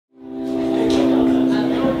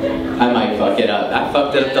fuck it up. I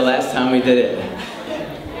fucked it up the last time we did it.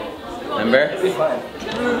 Remember? It'll be fine.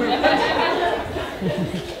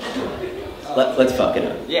 Let's fuck it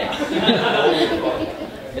up. Yeah.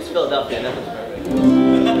 It's Philadelphia, nothing's perfect.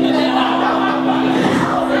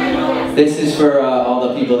 This is for all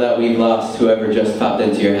the people that we've lost, whoever just popped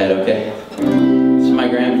into your head, okay? This is my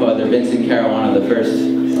grandfather, Vinnie Caruana the first.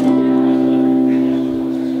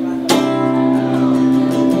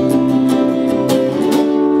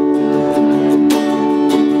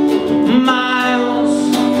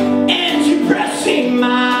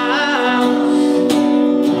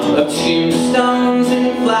 Tombstones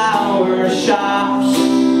and flower shops,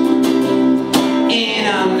 and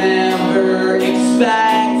I never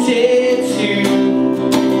expected to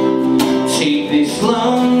take this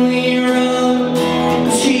lonely road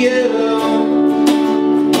to you.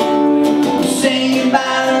 Saying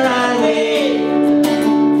by the right way,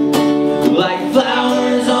 like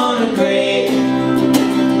flowers on a grave.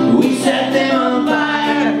 We set them on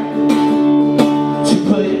fire to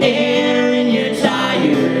put air in your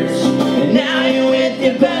tires. Now you're with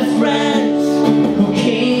your best friends who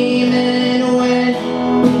came and went.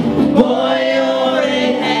 Boy, you're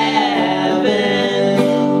in heaven.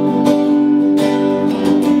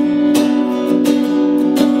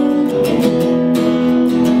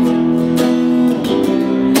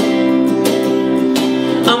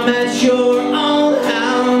 I'm at your old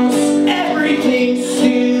house, everything's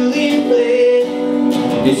still in place.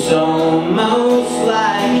 It's almost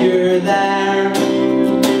like you're there.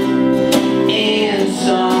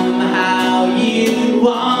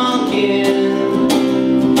 Walk in,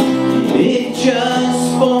 it just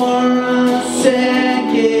for a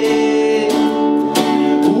second.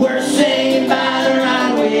 We're saved by the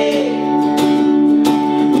right way,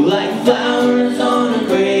 like flowers on a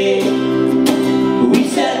grave. We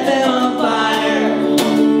set them on fire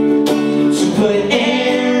to put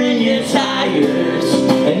air in your tires,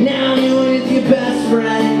 and now you're with your best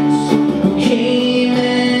friends who came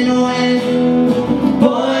and went.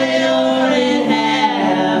 Boy, you're in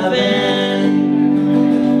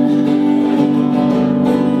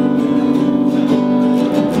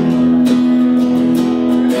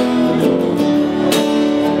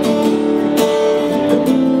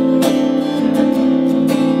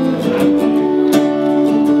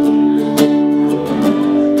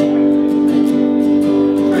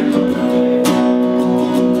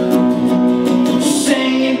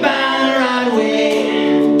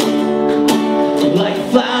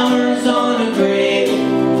flowers on a grave.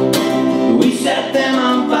 We set them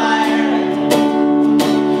on fire.